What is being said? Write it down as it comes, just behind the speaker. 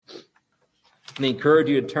I encourage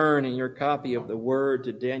you to turn in your copy of the Word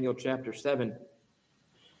to Daniel chapter 7.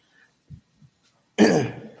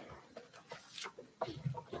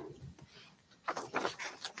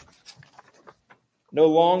 No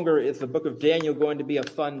longer is the book of Daniel going to be a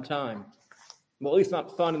fun time. Well, at least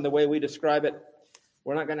not fun in the way we describe it.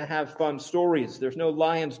 We're not going to have fun stories. There's no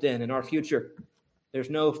lion's den in our future. There's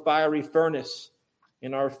no fiery furnace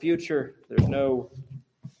in our future. There's no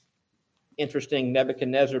interesting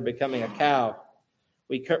Nebuchadnezzar becoming a cow.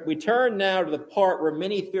 We turn now to the part where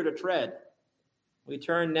many fear to tread. We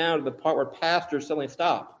turn now to the part where pastors suddenly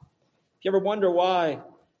stop. If you ever wonder why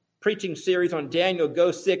preaching series on Daniel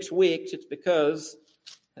goes 6 weeks, it's because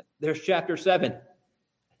there's chapter 7,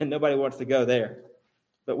 and nobody wants to go there.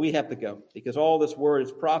 But we have to go, because all this word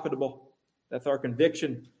is profitable. That's our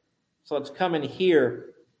conviction. So let's come and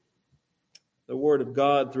hear the word of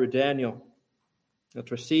God through Daniel.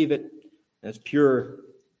 Let's receive it as pure,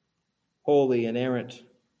 holy, inerrant,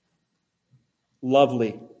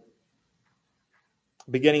 lovely.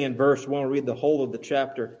 Beginning in verse 1, we'll read the whole of the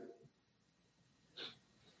chapter.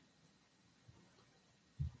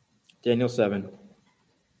 Daniel 7.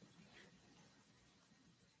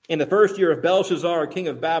 In the first year of Belshazzar, king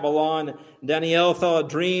of Babylon, Daniel saw a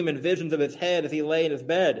dream and visions of his head as he lay in his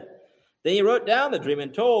bed. Then he wrote down the dream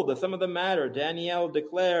and told the sum of the matter. Daniel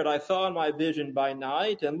declared, I saw in my vision by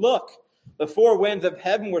night, and look, the four winds of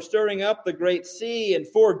heaven were stirring up the great sea, and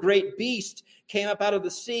four great beasts came up out of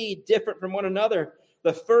the sea, different from one another.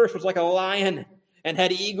 The first was like a lion and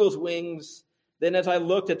had eagle's wings. Then as I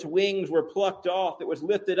looked, its wings were plucked off. It was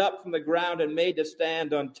lifted up from the ground and made to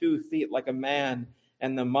stand on 2 feet like a man,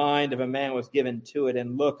 and the mind of a man was given to it.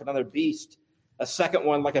 And look, another beast, a second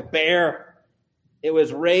one like a bear. It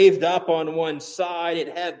was raised up on one side.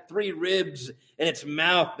 It had 3 ribs in its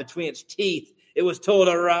mouth between its teeth. It was told,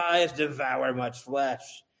 arise, devour much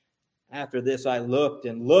flesh. After this I looked,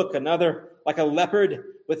 and look, another like a leopard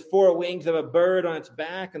with 4 wings of a bird on its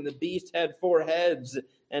back, and the beast had 4 heads,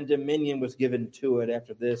 and dominion was given to it.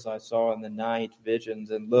 After this I saw in the night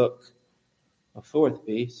visions, and look, a 4th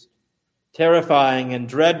beast, terrifying and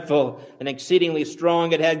dreadful and exceedingly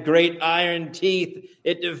strong. It had great iron teeth.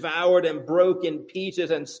 It devoured and broke in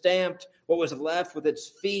pieces and stamped what was left with its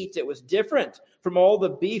feet. It was different from all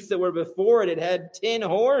the beasts that were before it. It had 10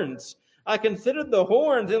 horns. I considered the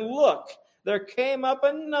horns, and look, there came up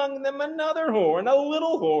among them another horn, a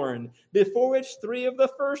little horn, before which 3 of the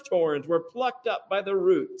first horns were plucked up by the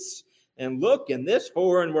roots. And look, in this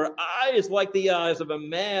horn were eyes like the eyes of a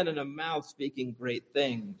man, and a mouth speaking great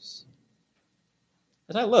things.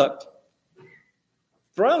 As I looked,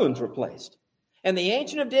 thrones were placed, and the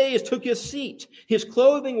Ancient of Days took his seat. His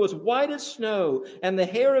clothing was white as snow, and the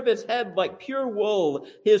hair of his head like pure wool.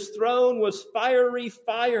 His throne was fiery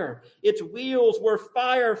fire. Its wheels were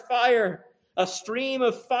fire. A stream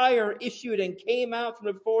of fire issued and came out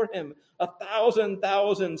from before him.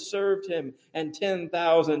 1,000,000 served him, and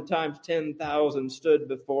 10,000 times 10,000 stood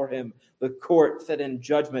before him. The court sat in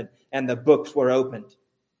judgment, and the books were opened.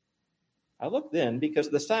 I looked then because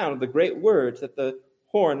of the sound of the great words that the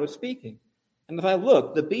horn was speaking. And as I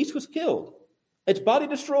looked, the beast was killed, its body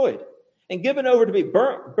destroyed, and given over to be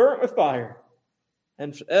burnt with fire.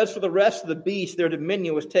 And as for the rest of the beasts, their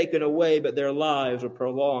dominion was taken away, but their lives were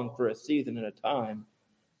prolonged for a season and a time.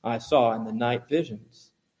 I saw in the night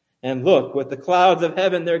visions. And look, with the clouds of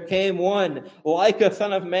heaven there came one like a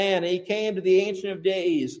son of man, and he came to the Ancient of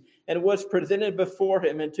Days and was presented before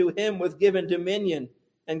him, and to him was given dominion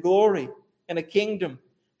and glory and a kingdom,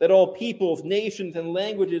 that all peoples, nations, and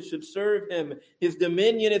languages should serve him. His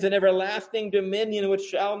dominion is an everlasting dominion which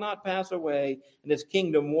shall not pass away, and his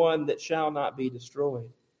kingdom one that shall not be destroyed.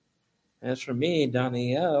 As for me,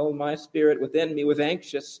 Daniel, my spirit within me was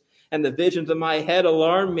anxious, and the visions of my head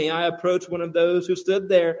alarmed me. I approached one of those who stood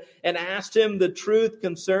there and asked him the truth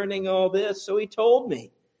concerning all this. So he told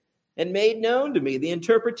me and made known to me the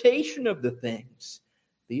interpretation of the things.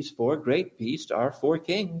 These 4 great beasts are 4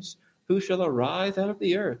 kings, who shall arise out of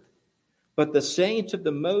the earth. But the saints of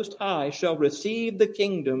the Most High shall receive the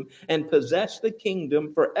kingdom and possess the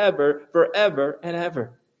kingdom forever and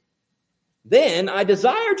ever. Then I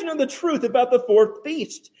desired to know the truth about the 4th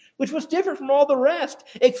beast, which was different from all the rest,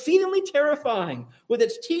 exceedingly terrifying, with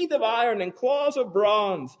its teeth of iron and claws of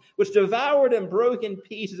bronze, which devoured and broke in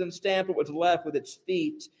pieces and stamped what was left with its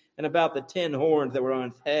feet, and about the 10 horns that were on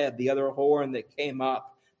its head, the other horn that came up,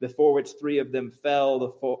 before which 3 of them fell, the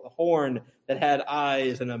horn that had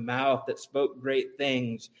eyes and a mouth that spoke great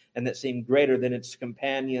things, and that seemed greater than its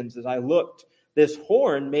companions. As I looked, This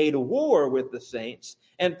horn made war with the saints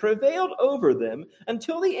and prevailed over them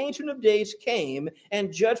until the Ancient of Days came,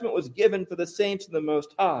 and judgment was given for the saints of the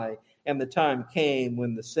Most High, and the time came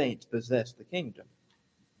when the saints possessed the kingdom.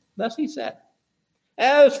 Thus he said,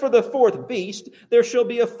 As for the fourth beast, there shall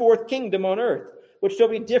be a fourth kingdom on earth, which shall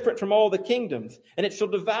be different from all the kingdoms, and it shall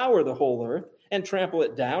devour the whole earth, and trample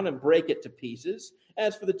it down, and break it to pieces.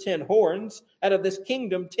 As for the 10 horns, out of this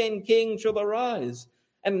kingdom 10 kings shall arise,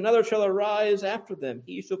 and another shall arise after them.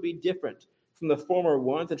 He shall be different from the former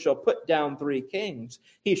ones, and shall put down 3 kings.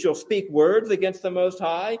 He shall speak words against the Most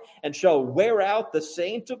High, and shall wear out the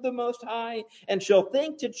saints of the Most High, and shall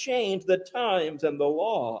think to change the times and the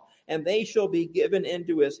law, and they shall be given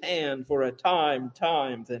into his hand for a time,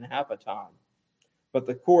 times, and half a time. But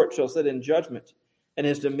the court shall sit in judgment, and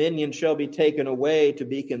his dominion shall be taken away to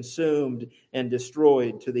be consumed and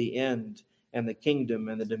destroyed to the end. And the kingdom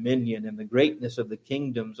and the dominion and the greatness of the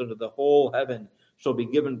kingdoms under the whole heaven shall be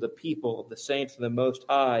given to the people of the saints of the Most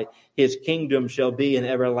High. His kingdom shall be an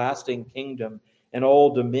everlasting kingdom, and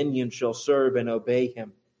all dominion shall serve and obey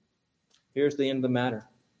him. Here's the end of the matter.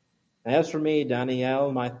 As for me,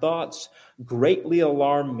 Daniel, my thoughts greatly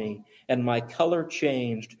alarmed me, and my color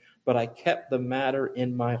changed, but I kept the matter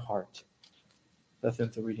in my heart. Thus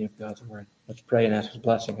ends the reading of God's word. Let's pray and ask his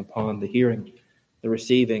blessing upon the hearing, the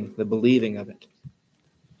receiving, the believing of it.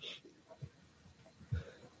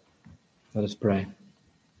 Let us pray.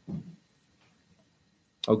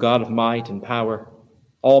 O God of might and power,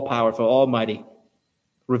 all-powerful, almighty,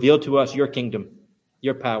 reveal to us your kingdom,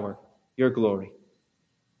 your power, your glory.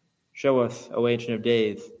 Show us, O Ancient of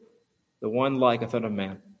Days, the one like a Son of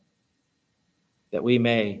Man, that we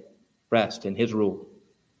may rest in his rule.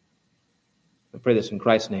 I pray this in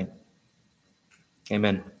Christ's name.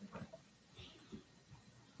 Amen.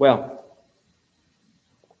 Well,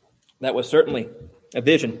 that was certainly a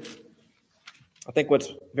vision. I think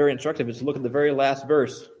what's very instructive is to look at the very last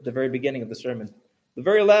verse, the very beginning of the sermon. The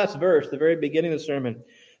very last verse, the very beginning of the sermon.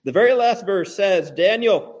 The very last verse says,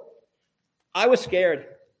 Daniel, I was scared.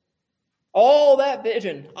 All that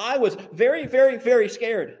vision, I was very, very, very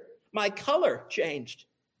scared. My color changed.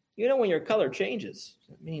 You know when your color changes,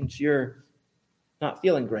 it means you're not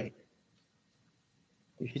feeling great.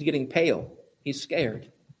 He's getting pale. He's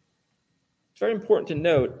scared. It's very important to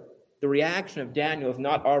note the reaction of Daniel is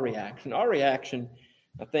not our reaction. Our reaction,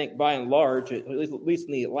 I think, by and large, at least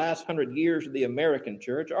in the last 100 years of the American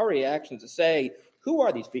church, our reaction is to say, who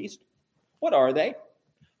are these beasts? What are they?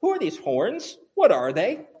 Who are these horns? What are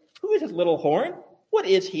they? Who is this little horn? What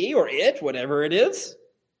is he or it, whatever it is?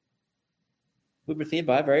 We proceed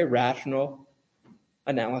by a very rational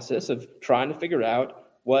analysis of trying to figure out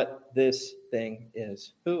what this thing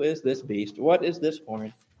is. Who is this beast? What is this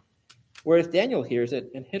horn? Whereas Daniel hears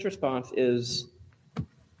it, and his response is,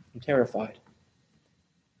 I'm terrified.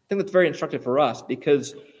 I think that's very instructive for us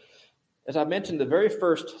because, as I mentioned, the very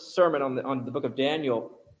first sermon on the book of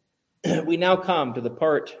Daniel, we now come to the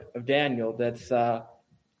part of Daniel that's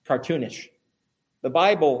cartoonish. The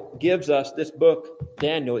Bible gives us this book,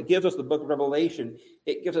 Daniel. It gives us the book of Revelation.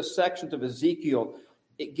 It gives us sections of Ezekiel.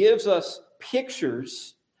 It gives us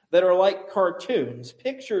pictures that are like cartoons,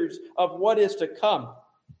 pictures of what is to come.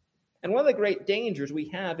 And one of the great dangers we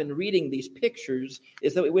have in reading these pictures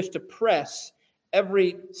is that we wish to press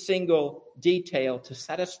every single detail to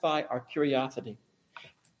satisfy our curiosity.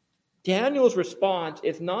 Daniel's response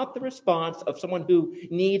is not the response of someone who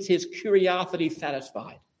needs his curiosity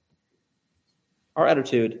satisfied. Our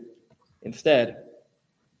attitude, instead,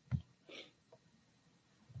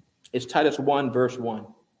 is Titus 1, verse 1.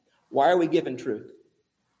 Why are we given truth?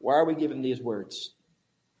 Why are we given these words?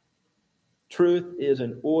 Truth is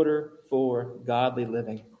an order for godly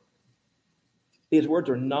living. These words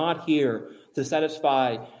are not here to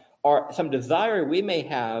satisfy some desire we may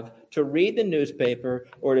have to read the newspaper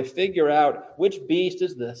or to figure out which beast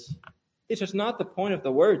is this. This is not the point of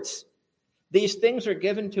the words. These things are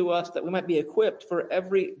given to us that we might be equipped for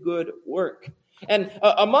every good work. And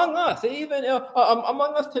among us, even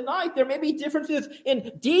among us tonight, there may be differences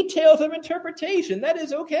in details of interpretation. That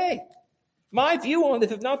is okay. My view on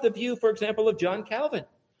this is not the view, for example, of John Calvin.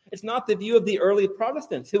 It's not the view of the early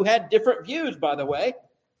Protestants, who had different views, by the way.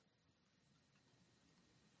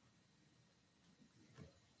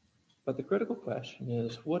 But the critical question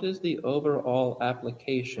is, what is the overall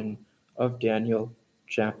application of Daniel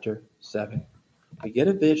chapter 7? We get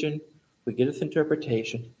a vision, we get its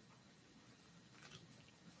interpretation.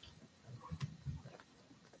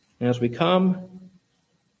 And as we come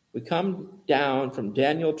down from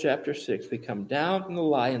Daniel chapter 6, we come down from the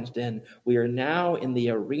lion's den. We are now in the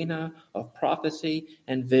arena of prophecy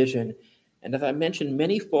and vision. And as I mentioned,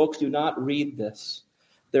 many folks do not read this.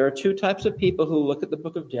 There are two types of people who look at the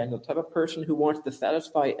book of Daniel. The type of person who wants to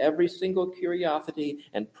satisfy every single curiosity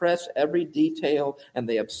and press every detail, and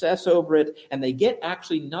they obsess over it, and they get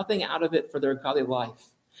actually nothing out of it for their godly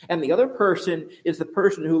life. And the other person is the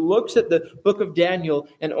person who looks at the book of Daniel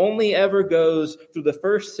and only ever goes through the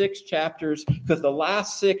first 6 chapters because the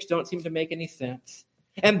last 6 don't seem to make any sense.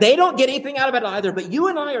 And they don't get anything out of it either, but you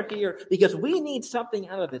and I are here because we need something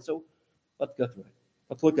out of it. So let's go through it.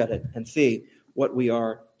 Let's look at it and see what we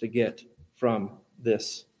are to get from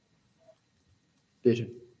this vision.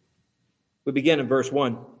 We begin in verse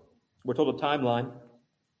 1. We're told a timeline.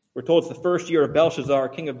 We're told it's the first year of Belshazzar,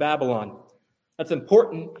 king of Babylon. That's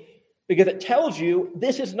important because it tells you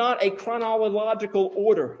this is not a chronological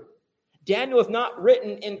order. Daniel is not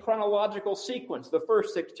written in chronological sequence. The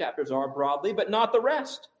first 6 chapters are broadly, but not the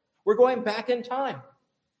rest. We're going back in time.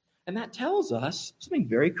 And that tells us something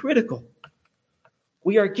very critical.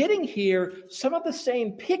 We are getting here some of the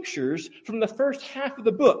same pictures from the first half of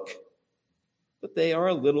the book, but they are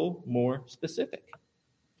a little more specific.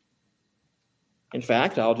 In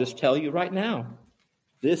fact, I'll just tell you right now,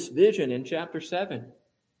 this vision in chapter 7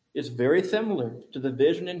 is very similar to the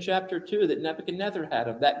vision in chapter 2 that Nebuchadnezzar had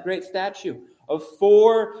of that great statue of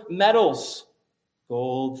 4 metals,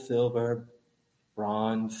 gold, silver,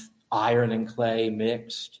 bronze, iron, and clay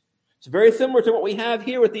mixed. It's very similar to what we have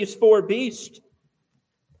here with these 4 beasts.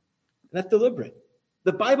 That's deliberate.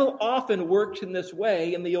 The Bible often works in this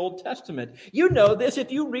way in the Old Testament. You know this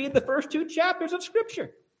if you read the first 2 chapters of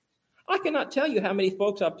Scripture. I cannot tell you how many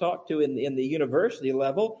folks I've talked to in the university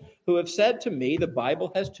level who have said to me the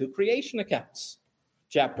Bible has 2 creation accounts,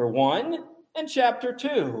 chapter 1 and chapter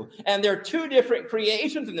 2. And they're 2 different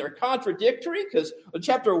creations, and they're contradictory because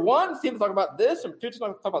chapter 1 seems to talk about this, and 2 seems to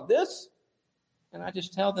talk about this. And I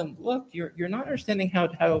just tell them, look, you're not understanding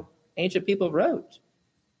how ancient people wrote.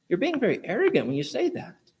 You're being very arrogant when you say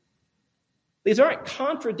that. These aren't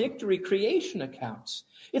contradictory creation accounts.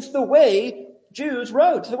 It's the way Jews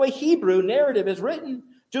wrote. It's the way Hebrew narrative is written,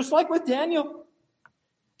 just like with Daniel.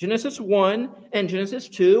 Genesis 1 and Genesis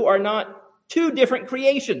 2 are not 2 different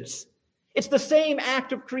creations. It's the same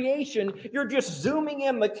act of creation. You're just zooming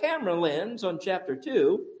in the camera lens on chapter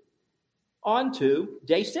 2 onto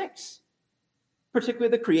day 6,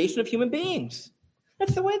 particularly the creation of human beings.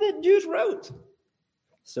 That's the way that Jews wrote.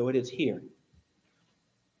 So it is here.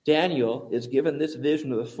 Daniel is given this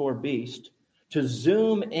vision of the 4 beasts to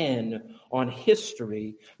zoom in on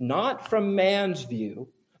history, not from man's view,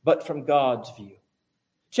 but from God's view.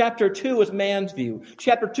 Chapter 2 is man's view.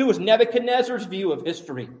 Chapter 2 is Nebuchadnezzar's view of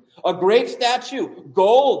history. A great statue,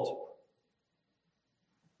 gold.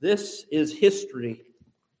 This is history.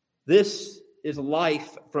 This is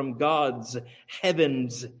life from God's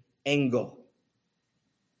heaven's angle.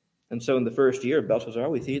 And so in the first year of Belshazzar,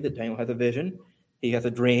 we see that Daniel has a vision. He has a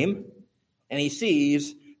dream. And he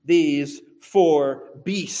sees these 4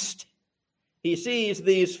 beasts. He sees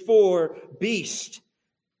these 4 beasts.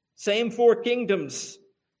 Same 4 kingdoms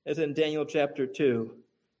as in Daniel chapter 2.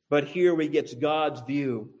 But here we get God's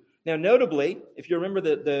view. Now, notably, if you remember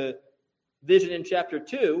the vision in chapter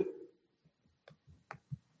 2,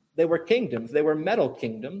 they were kingdoms. They were metal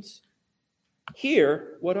kingdoms.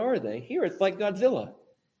 Here, what are they? Here it's like Godzilla.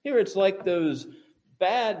 Here it's like those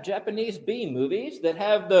bad Japanese B movies that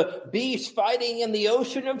have the beasts fighting in the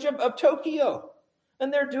ocean of Tokyo.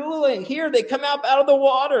 And they're dueling. Here they come out of the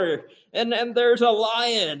water. And there's a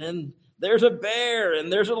lion. And there's a bear.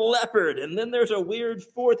 And there's a leopard. And then there's a weird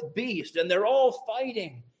 4th beast. And they're all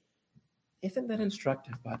fighting. Isn't that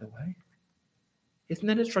instructive, by the way? Isn't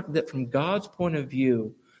that instructive that from God's point of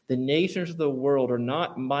view, the nations of the world are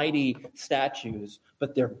not mighty statues,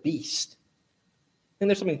 but they're beasts? And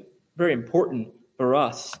there's something very important for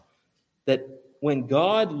us, that when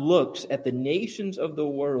God looks at the nations of the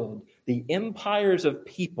world, the empires of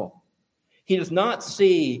people, he does not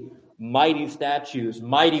see mighty statues,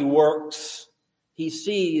 mighty works. He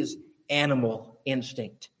sees animal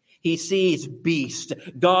instinct. He sees beasts.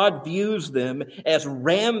 God views them as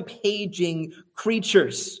rampaging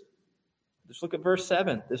creatures. Just look at verse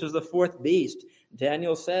 7. This is the 4th beast.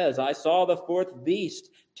 Daniel says, I saw the 4th beast,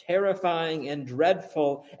 terrifying and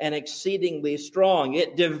dreadful and exceedingly strong.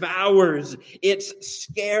 It devours. It's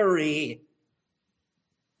scary.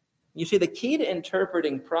 You see, the key to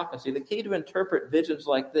interpreting prophecy, the key to interpret visions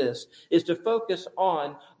like this, is to focus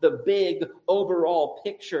on the big overall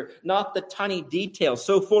picture, not the tiny details.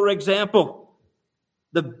 So, for example,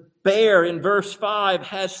 the bear in verse 5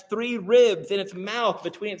 has 3 ribs in its mouth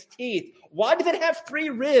between its teeth. Why does it have 3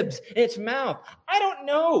 ribs in its mouth? I don't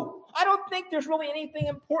know. I don't think there's really anything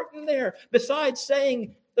important there besides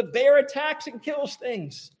saying The bear attacks and kills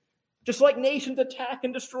things, just like nations attack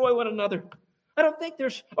and destroy one another. I don't think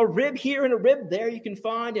there's a rib here and a rib there you can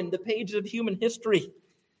find in the pages of human history.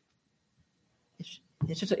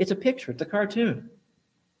 It's a picture. It's a cartoon.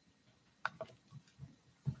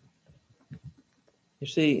 You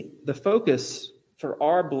see, the focus for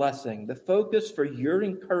our blessing, the focus for your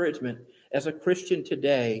encouragement as a Christian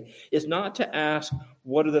today is not to ask,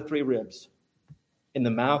 what are the three ribs in the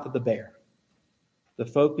mouth of the bear? The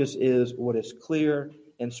focus is what is clear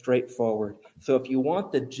and straightforward. So if you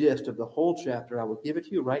want the gist of the whole chapter, I will give it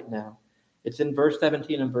to you right now. It's in verse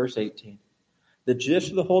 17 and verse 18. The gist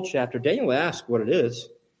of the whole chapter, Daniel asks what it is.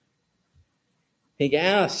 He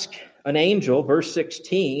asked an angel, verse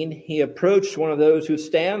 16, he approached one of those who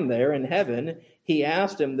stand there in heaven. He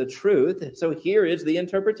asked him the truth. So here is the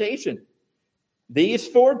interpretation. These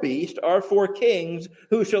four beasts are four kings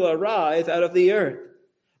who shall arise out of the earth.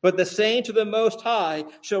 But the saints of the Most High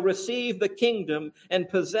shall receive the kingdom and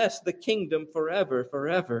possess the kingdom forever,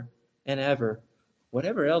 forever and ever.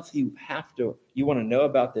 Whatever else you want to know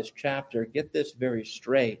about this chapter, get this very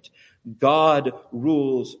straight. God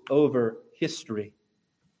rules over history.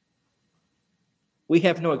 We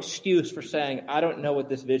have no excuse for saying, I don't know what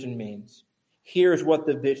this vision means. Here's what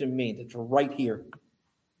the vision means. It's right here.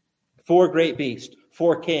 Four great beasts,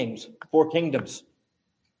 four kings, four kingdoms.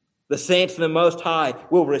 The saints of the Most High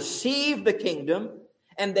will receive the kingdom,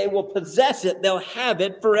 and they will possess it. They'll have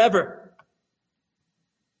it forever.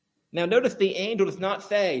 Now, notice the angel does not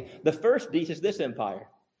say, the first beast is this empire.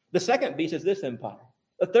 The second beast is this empire.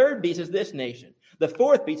 The third beast is this nation. The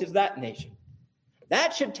fourth beast is that nation.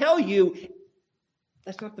 That should tell you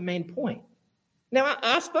that's not the main point. Now,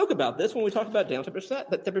 I spoke about this when we talked about Daniel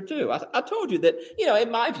chapter 2. I told you that, in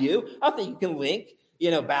my view, I think you can link,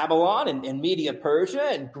 Babylon and Media Persia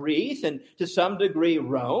and Greece and to some degree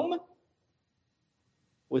Rome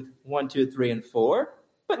with 1, 2, 3, and 4,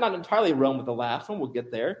 but not entirely Rome with the last one. We'll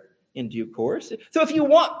get there in due course. So if you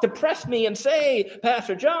want to press me and say,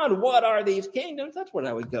 Pastor John, what are these kingdoms? That's what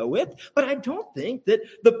I would go with. But I don't think that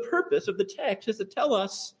the purpose of the text is to tell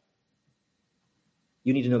us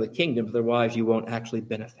you need to know the kingdoms, otherwise you won't actually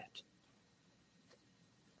benefit.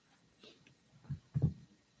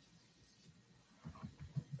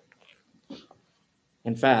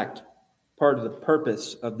 In fact, part of the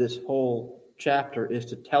purpose of this whole chapter is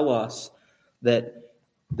to tell us that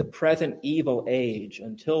the present evil age,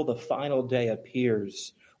 until the final day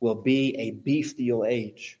appears, will be a bestial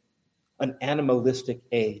age, an animalistic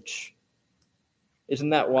age.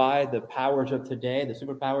 Isn't that why the powers of today, the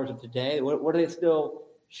superpowers of today, what do they still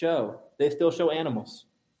show? They still show animals.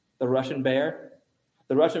 The Russian bear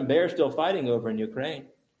is still fighting over in Ukraine.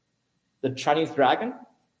 The Chinese dragon,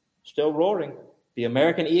 still roaring. The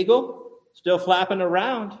American eagle, still flapping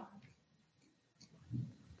around.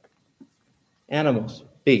 Animals,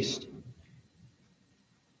 beast.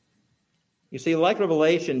 You see, like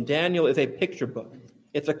Revelation, Daniel is a picture book.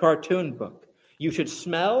 It's a cartoon book. You should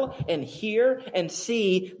smell and hear and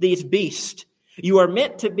see these beasts. You are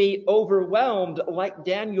meant to be overwhelmed like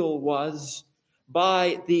Daniel was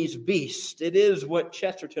by these beasts. It is what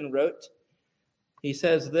Chesterton wrote. He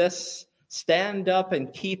says this, stand up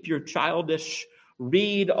and keep your childish,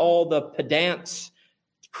 read all the pedants,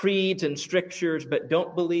 creeds, and strictures, but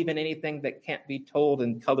don't believe in anything that can't be told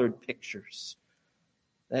in colored pictures.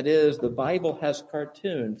 That is, the Bible has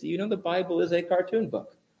cartoons. You know the Bible is a cartoon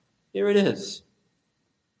book. Here it is.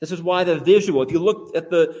 This is why the visual, if you look at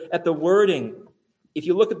the wording, if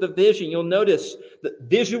you look at the vision, you'll notice that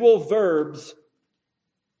visual verbs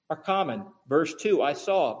are common. Verse 2, I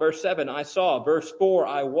saw. Verse 7, I saw. Verse 4,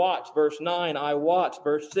 I watched. Verse 9, I watched.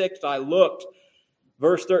 Verse 6, I looked.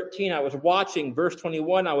 Verse 13, I was watching. Verse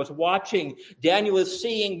 21, I was watching. Daniel is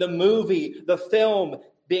seeing the movie, the film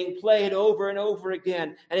being played over and over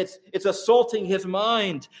again, and it's assaulting his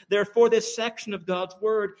mind. Therefore, this section of God's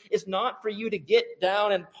word is not for you to get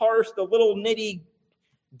down and parse the little nitty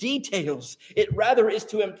details. It rather is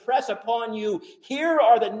to impress upon you, here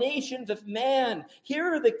are the nations of man.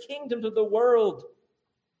 Here are the kingdoms of the world.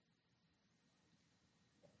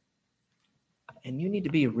 And you need to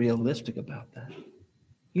be realistic about that.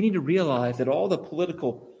 You need to realize that all the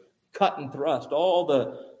political cut and thrust, all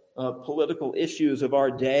the political issues of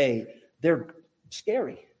our day, they're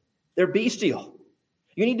scary. They're bestial.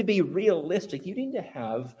 You need to be realistic.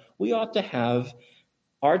 We ought to have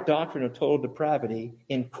our doctrine of total depravity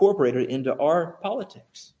incorporated into our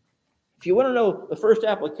politics. If you want to know the first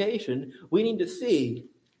application, we need to see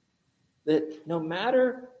that no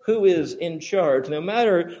matter who is in charge, no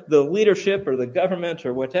matter the leadership or the government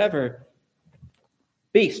or whatever,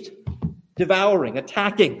 beast, devouring,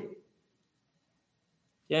 attacking.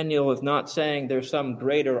 Daniel is not saying there's some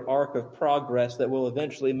greater arc of progress that will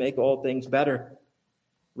eventually make all things better.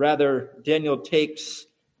 Rather, Daniel takes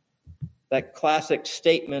that classic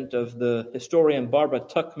statement of the historian Barbara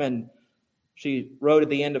Tuchman. She wrote at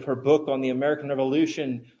the end of her book on the American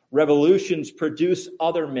Revolution, revolutions produce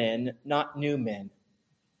other men, not new men.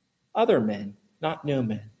 Other men, not new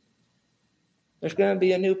men. There's going to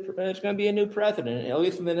be a new president, at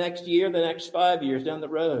least in the next year, the next 5 years down the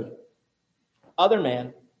road. Other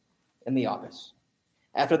man in the office.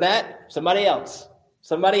 After that, somebody else.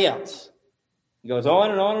 Somebody else. It goes on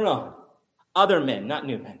and on and on. Other men, not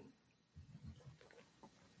new men.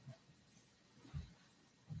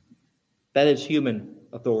 That is human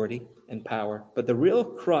authority and power. But the real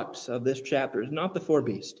crux of this chapter is not the four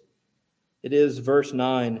beasts. It is verse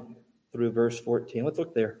 9 through verse 14. Let's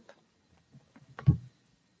look there.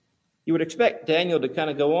 You would expect Daniel to kind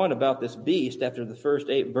of go on about this beast after the first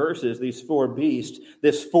 8 verses, these four beasts,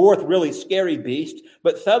 this fourth really scary beast.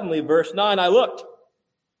 But suddenly, verse 9, I looked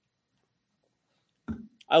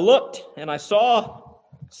and I saw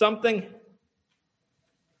something.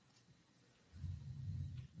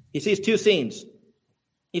 He sees two scenes.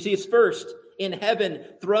 He sees first, in heaven,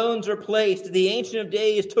 thrones are placed. The Ancient of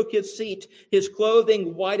Days took his seat, his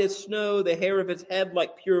clothing white as snow, the hair of his head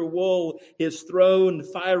like pure wool, his throne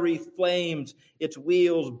fiery flames, its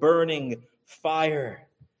wheels burning fire.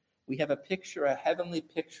 We have a heavenly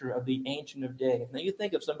picture of the Ancient of Days. Now you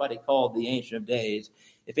think of somebody called the Ancient of Days.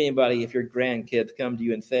 If your grandkids come to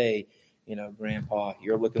you and say, Grandpa,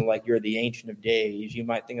 you're looking like you're the Ancient of Days, you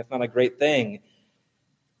might think it's not a great thing.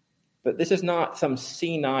 But this is not some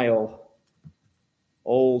senile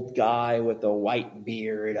old guy with a white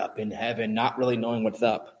beard up in heaven, not really knowing what's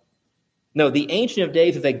up. No, the Ancient of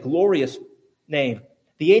Days is a glorious name.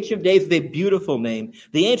 The Ancient of Days is a beautiful name.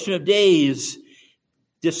 The Ancient of Days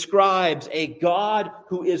describes a God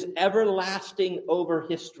who is everlasting over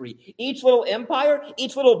history. Each little empire,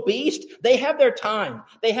 each little beast, they have their time.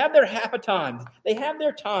 They have their half times. They have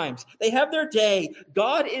their times. They have their day.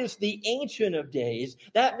 God is the Ancient of Days.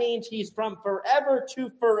 That means he's from forever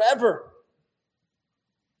to forever.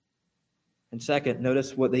 And second,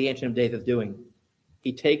 notice what the Ancient of Days is doing.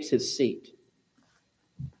 He takes his seat.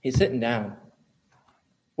 He's sitting down.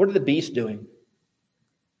 What are the beasts doing?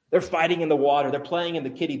 They're fighting in the water. They're playing in the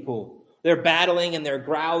kiddie pool. They're battling and they're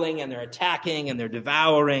growling and they're attacking and they're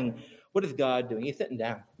devouring. What is God doing? He's sitting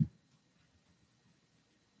down.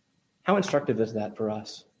 How instructive is that for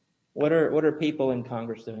us? What are people in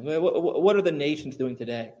Congress doing? What are the nations doing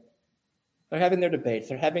today? They're having their debates.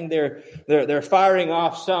 They're having they're firing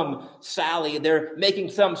off some sally. They're making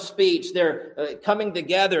some speech. They're coming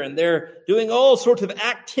together and they're doing all sorts of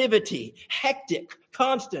activity, hectic,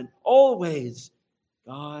 constant, always.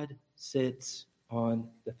 God sits on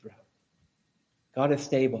the throne. God is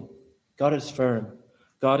stable. God is firm.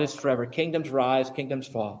 God is forever. Kingdoms rise, kingdoms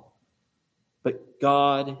fall. But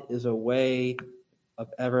God is a way of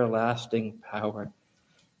everlasting power.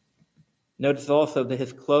 Notice also that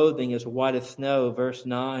his clothing is white as snow, verse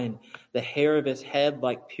 9. The hair of his head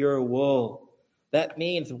like pure wool. That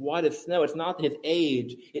means white as snow. It's not his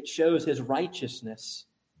age. It shows his righteousness.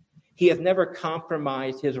 He has never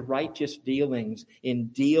compromised his righteous dealings in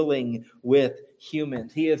dealing with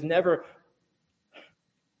humans. He has never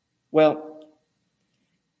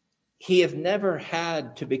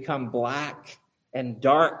had to become black and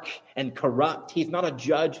dark and corrupt. He's not a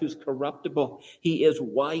judge who's corruptible. He is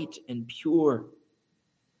white and pure.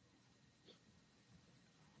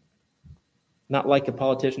 Not like the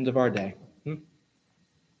politicians of our day.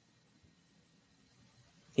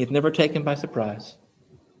 He's never taken by surprise.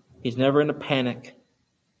 He's never in a panic.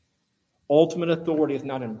 Ultimate authority is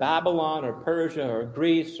not in Babylon or Persia or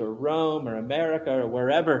Greece or Rome or America or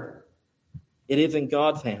wherever. It is in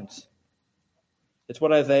God's hands. It's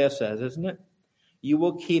what Isaiah says, isn't it? You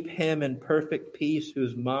will keep him in perfect peace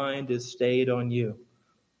whose mind is stayed on you,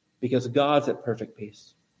 because God's at perfect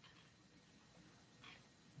peace.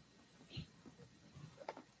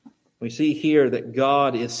 We see here that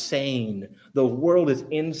God is sane. The world is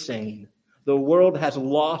insane. The world has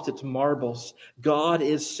lost its marbles. God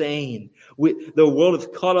is sane. The world is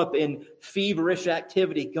caught up in feverish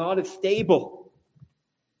activity. God is stable.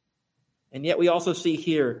 And yet we also see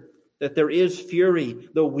here that there is fury.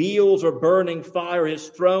 The wheels are burning fire. His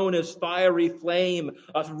throne is fiery flame.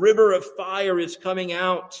 A river of fire is coming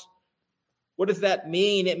out. What does that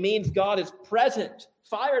mean? It means God is present.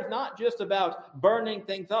 Fire is not just about burning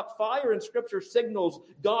things up. Fire in Scripture signals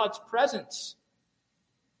God's presence.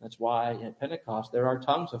 That's why at Pentecost there are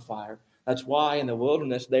tongues of fire. That's why in the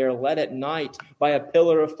wilderness they are led at night by a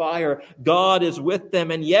pillar of fire. God is with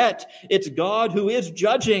them, and yet it's God who is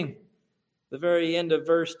judging. The very end of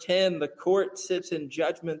verse 10, the court sits in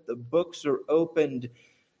judgment, the books are opened.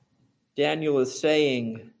 Daniel is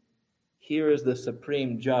saying, here is the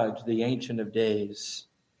supreme judge, the Ancient of Days.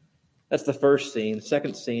 That's the first scene. The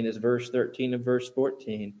second scene is verse 13 and verse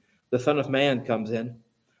 14. The Son of Man comes in.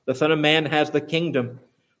 The Son of Man has the kingdom.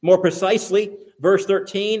 More precisely, verse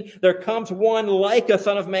 13, there comes one like a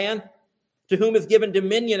Son of Man, to whom is given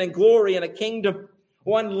dominion and glory and a kingdom.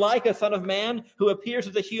 One like a Son of Man who appears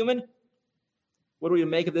as a human. What do we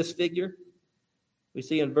make of this figure? We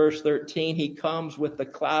see in verse 13, he comes with the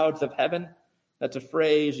clouds of heaven. That's a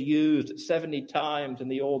phrase used 70 times in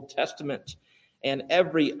the Old Testament. And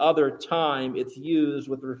every other time it's used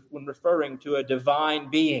when referring to a divine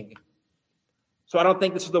being. So I don't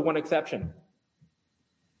think this is the one exception.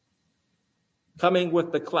 Coming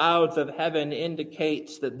with the clouds of heaven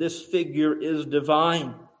indicates that this figure is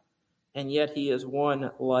divine, and yet he is one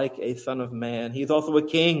like a Son of Man. He's also a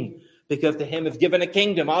king, because to him is given a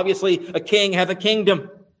kingdom. Obviously, a king has a kingdom.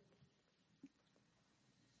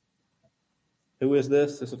 Who is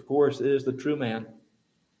this? This, of course, is the true man.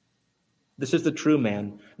 This is the true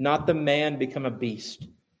man, not the man become a beast.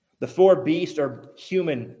 The four beasts are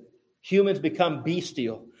human. Humans become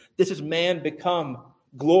bestial. This is man become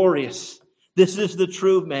glorious. This is the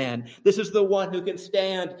true man. This is the one who can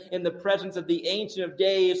stand in the presence of the Ancient of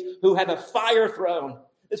Days, who has a fire throne.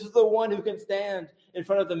 This is the one who can stand in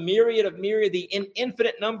front of the the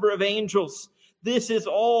infinite number of angels. This is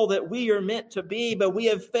all that we are meant to be, but we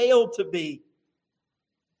have failed to be.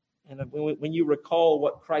 And when you recall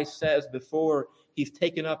what Christ says before he's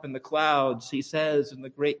taken up in the clouds, he says in the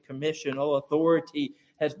Great Commission, all authority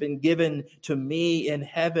has been given to me in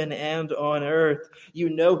heaven and on earth. You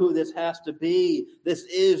know who this has to be. This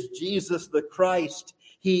is Jesus the Christ.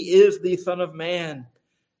 He is the Son of Man.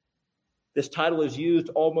 This title is used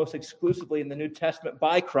almost exclusively in the New Testament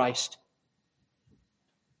by Christ.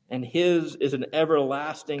 And his is an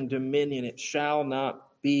everlasting dominion. It shall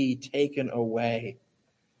not be taken away.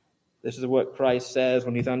 This is what Christ says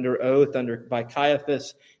when he's under oath by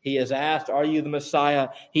Caiaphas. He is asked, are you the Messiah?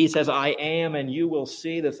 He says, I am, and you will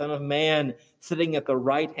see the Son of Man sitting at the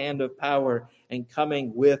right hand of power and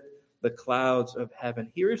coming with the clouds of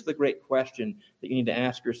heaven. Here's the great question that you need to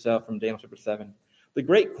ask yourself from Daniel chapter 7. The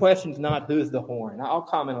great question is not who's the horn. I'll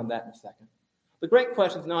comment on that in a second. The great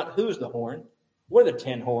question is not who's the horn. What are the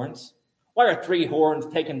 10 horns? Why are 3 horns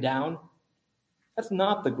taken down? That's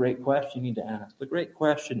not the great question you need to ask. The great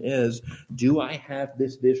question is, do I have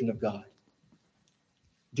this vision of God?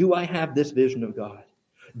 Do I have this vision of God?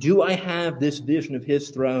 Do I have this vision of his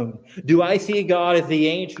throne? Do I see God as the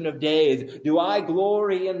Ancient of Days? Do I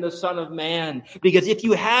glory in the Son of Man? Because if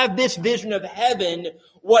you have this vision of heaven,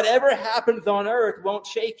 whatever happens on earth won't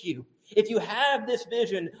shake you. If you have this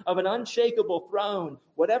vision of an unshakable throne,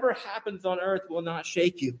 whatever happens on earth will not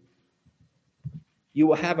shake you. You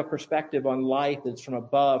will have a perspective on life that's from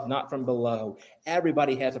above, not from below.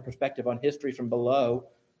 Everybody has a perspective on history from below.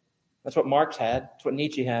 That's what Marx had. That's what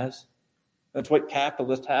Nietzsche has. That's what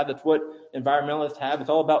capitalists have. That's what environmentalists have. It's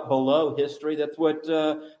all about below history. That's what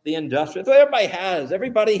the industrial. That's what everybody has.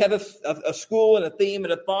 Everybody has a school and a theme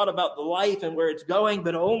and a thought about the life and where it's going,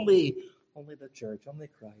 but only the church, only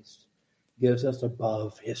Christ gives us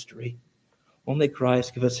above history. Only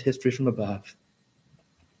Christ gives us history from above.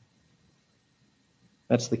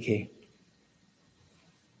 That's the key.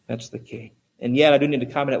 That's the key. And yet I do need to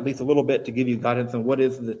comment at least a little bit to give you guidance on what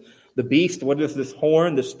is the beast, what is this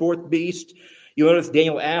horn, this fourth beast. You notice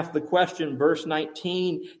Daniel asked the question, verse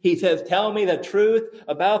 19. He says, tell me the truth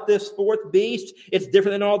about this fourth beast. It's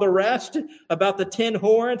different than all the rest, about the 10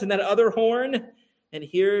 horns and that other horn. And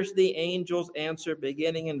here's the angel's answer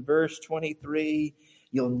beginning in verse 23.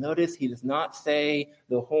 You'll notice he does not say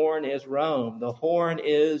the horn is Rome. The horn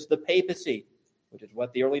is the papacy, which is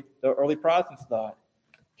what the early Protestants thought.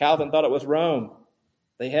 Calvin thought it was Rome.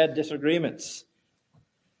 They had disagreements.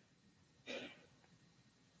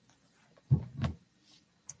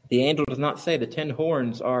 The angel does not say the 10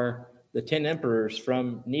 horns are the 10 emperors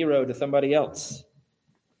from Nero to somebody else.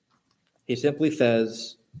 He simply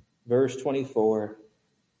says, verse 24,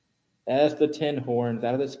 as the 10 horns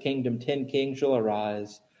out of this kingdom, 10 kings shall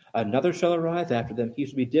arise. Another shall arise after them. He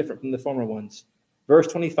shall be different from the former ones. Verse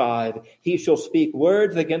 25, he shall speak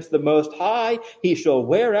words against the Most High. He shall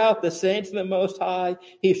wear out the saints of the Most High.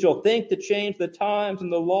 He shall think to change the times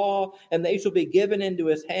and the law, and they shall be given into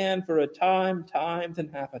his hand for a time, times, and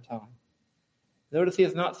half a time. Notice he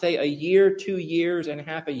does not say a year, 2 years, and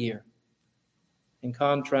half a year. In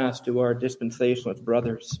contrast to our dispensationalist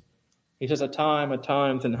brothers, He says a time,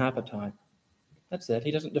 and half a time. That's it.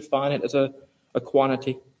 He doesn't define it as a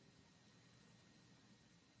quantity.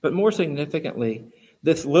 But more significantly,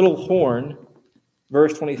 this little horn,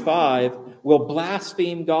 verse 25, will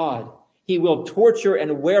blaspheme God. He will torture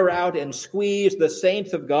and wear out and squeeze the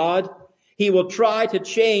saints of God. He will try to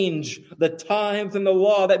change the times and the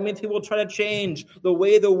law. That means he will try to change the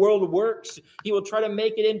way the world works. He will try to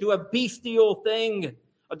make it into a bestial thing,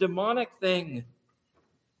 a demonic thing.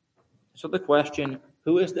 So the question,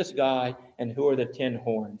 who is this guy and who are the 10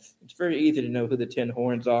 horns? It's very easy to know who the 10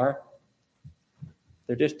 horns are.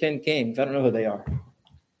 They're just 10 kings. I don't know who they are.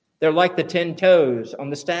 They're like the 10 toes on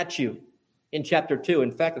the statue in chapter 2.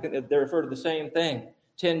 In fact, I think they refer to the same thing.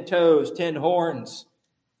 10 toes, 10 horns.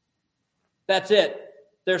 That's it.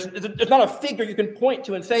 There's not a figure you can point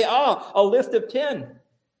to and say, a list of 10.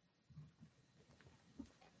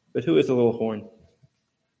 But who is the little horn?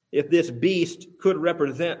 If this beast could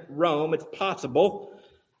represent Rome, it's possible.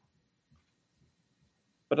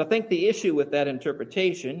 But I think the issue with that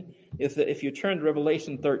interpretation is that if you turn to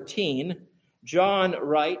Revelation 13, John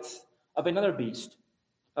writes of another beast,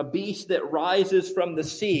 a beast that rises from the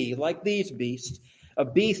sea, like these beasts, a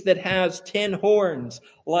beast that has 10 horns,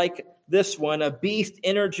 like this one, a beast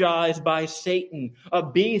energized by Satan, a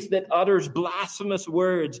beast that utters blasphemous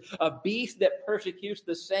words, a beast that persecutes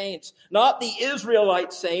the saints, not the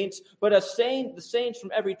Israelite saints, but the saints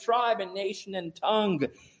from every tribe and nation and tongue.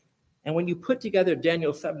 And when you put together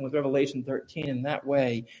Daniel 7 with Revelation 13 in that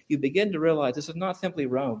way, you begin to realize this is not simply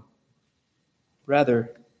Rome.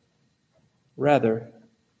 Rather,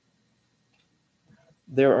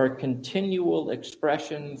 there are continual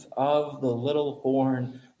expressions of the little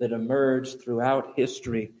horn that emerge throughout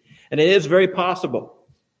history. And it is very possible,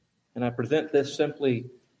 and I present this simply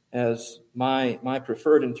as my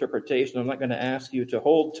preferred interpretation. I'm not going to ask you to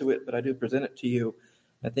hold to it, but I do present it to you.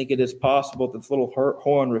 I think it is possible that this little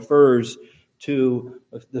horn refers to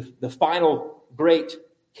the final great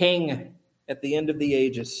king at the end of the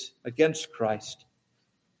ages against Christ.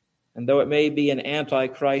 And though it may be an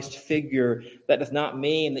antichrist figure, that does not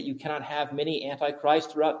mean that you cannot have many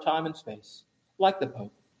antichrists throughout time and space, like the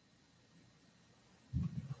Pope.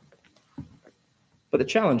 But the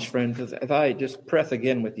challenge, friends, is, as I just press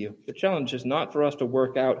again with you, the challenge is not for us to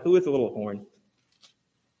work out who is the little horn.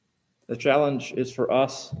 The challenge is for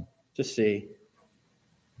us to see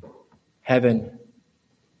heaven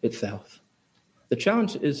itself. The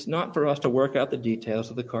challenge is not for us to work out the details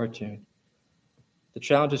of the cartoon. The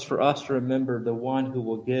challenge is for us to remember the one who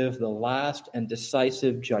will give the last and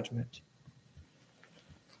decisive judgment.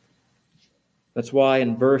 That's why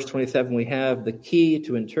in verse 27 we have the key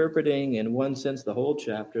to interpreting, in one sense, the whole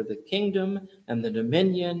chapter. The kingdom and the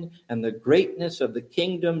dominion and the greatness of the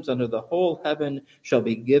kingdoms under the whole heaven shall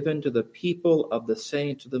be given to the people of the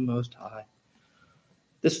saints of the Most High.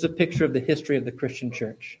 This is a picture of the history of the Christian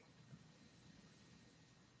church.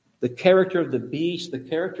 The character of the beast, the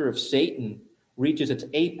character of Satan, reaches its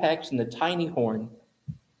apex in the tiny horn.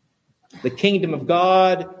 The kingdom of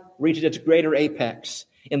God reaches its greater apex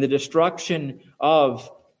in the destruction of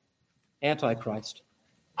Antichrist.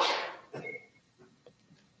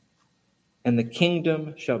 And the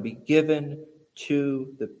kingdom shall be given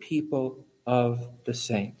to the people of the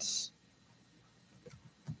saints.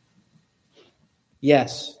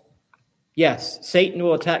 Yes, Satan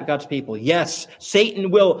will attack God's people. Yes,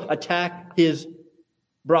 Satan will attack his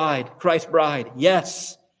bride, Christ's bride.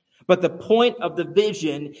 Yes. But the point of the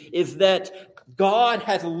vision is that God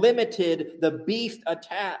has limited the beast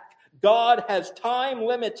attack. God has time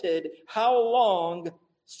limited how long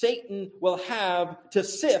Satan will have to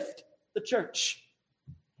sift the church.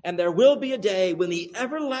 And there will be a day when the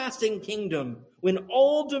everlasting kingdom, when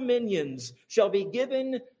all dominions shall be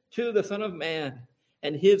given to the Son of Man,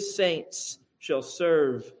 and his saints shall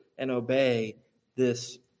serve and obey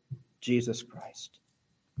this Jesus Christ.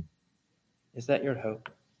 Is that your hope?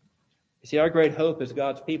 You see, our great hope as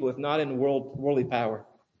God's people is not in worldly power.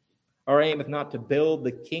 Our aim is not to build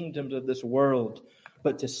the kingdoms of this world,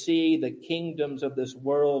 but to see the kingdoms of this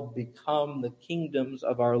world become the kingdoms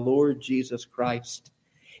of our Lord Jesus Christ.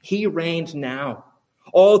 He reigns now.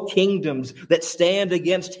 All kingdoms that stand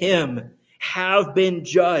against him have been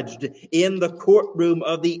judged in the courtroom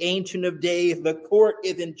of the Ancient of Days. The court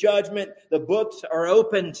is in judgment. The books are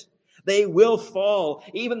opened. They will fall.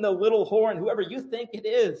 Even the little horn, whoever you think it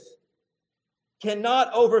is,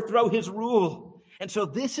 cannot overthrow his rule. And so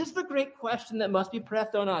this is the great question that must be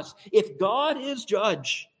pressed on us. If God is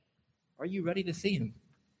judge, are you ready to see him?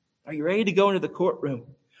 Are you ready to go into the courtroom?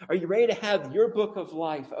 Are you ready to have your book of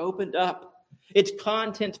life opened up its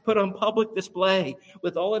contents put on public display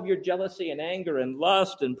with all of your jealousy and anger and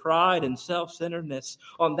lust and pride and self-centeredness.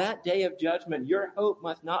 On that day of judgment, your hope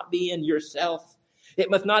must not be in yourself. It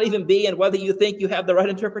must not even be in whether you think you have the right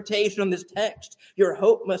interpretation on this text. Your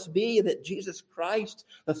hope must be that Jesus Christ,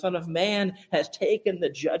 the Son of Man, has taken the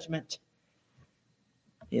judgment.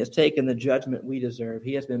 He has taken the judgment we deserve.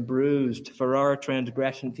 He has been bruised for our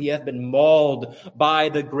transgressions. He has been mauled by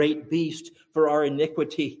the great beast for our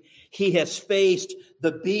iniquity. He has faced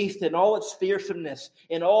the beast in all its fearsomeness,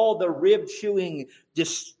 in all the rib-chewing,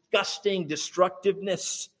 disgusting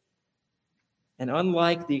destructiveness. And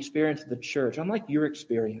unlike the experience of the church, unlike your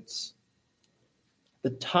experience, the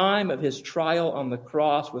time of his trial on the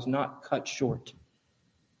cross was not cut short.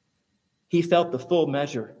 He felt the full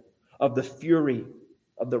measure of the fury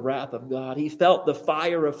of the wrath of God. He felt the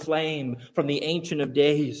fire of flame from the Ancient of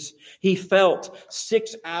Days. He felt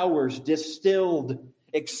 6 hours distilled,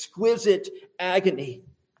 exquisite agony.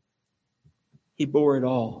 He bore it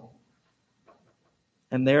all.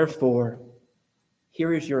 And therefore,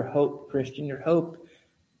 here is your hope, Christian. Your hope,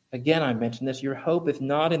 again I mentioned this, your hope is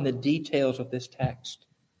not in the details of this text.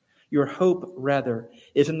 Your hope, rather,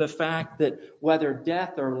 is in the fact that whether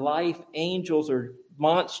death or life, angels or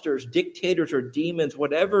monsters, dictators or demons,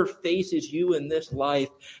 whatever faces you in this life,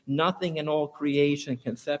 nothing in all creation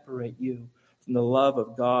can separate you from the love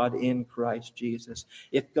of God in Christ Jesus.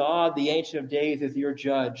 If God, the Ancient of Days, is your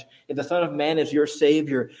judge, if the Son of Man is your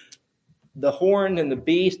Savior, the horn and the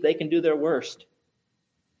beast, they can do their worst.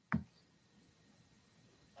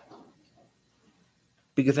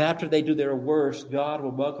 Because after they do their worst, God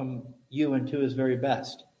will welcome you into his very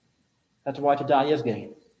best. That's why to die is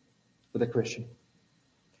gain with a Christian.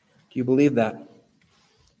 Do you believe that?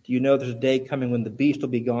 Do you know there's a day coming when the beast will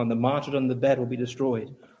be gone, the monsters on the bed will be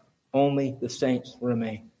destroyed? Only the saints will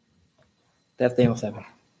remain. That's Daniel 7.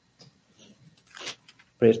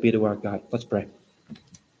 Praise be to our God. Let's pray.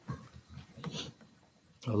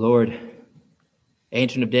 O Lord,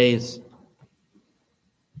 Ancient of Days,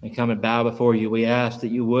 we come and bow before you. We ask that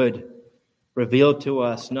you would reveal to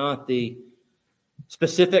us not the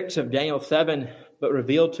specifics of Daniel 7, but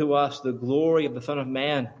reveal to us the glory of the Son of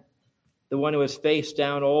Man, the one who has faced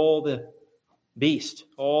down all the beast,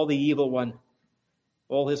 all the evil one,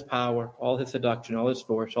 all his power, all his seduction, all his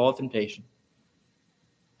force, all his temptation,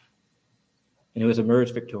 and who has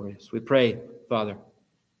emerged victorious. We pray, Father,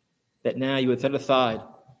 that now you would set aside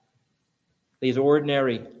these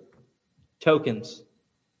ordinary tokens,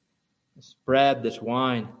 this bread, this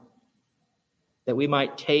wine, that we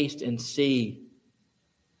might taste and see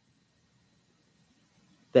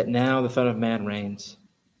that now the Son of Man reigns,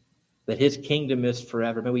 that his kingdom is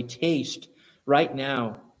forever. May we taste right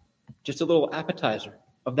now just a little appetizer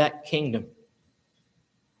of that kingdom,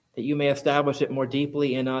 that you may establish it more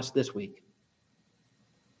deeply in us this week.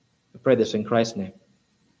 We pray this in Christ's name.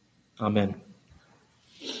 Amen.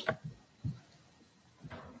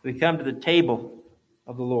 We come to the table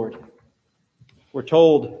of the Lord. We're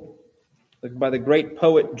told by the great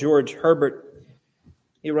poet George Herbert,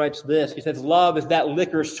 he writes this. He says, "Love is that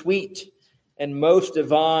liquor sweet and most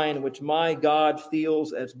divine, which my God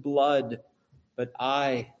feels as blood, but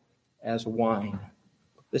I as wine."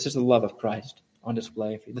 This is the love of Christ on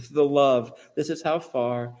display for you. This is the love. This is how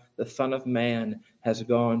far the Son of Man has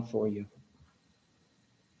gone for you.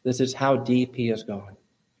 This is how deep he has gone.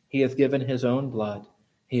 He has given his own blood.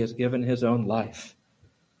 He has given his own life.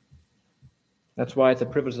 That's why it's a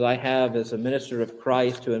privilege that I have as a minister of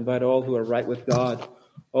Christ to invite all who are right with God,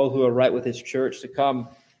 all who are right with his church, to come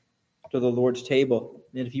to the Lord's table.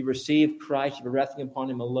 And if you receive Christ, you're resting upon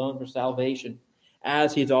him alone for salvation,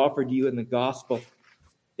 as he's offered you in the gospel.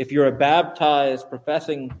 If you're a baptized,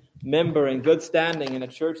 professing member in good standing in a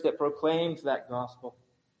church that proclaims that gospel,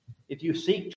 if you seek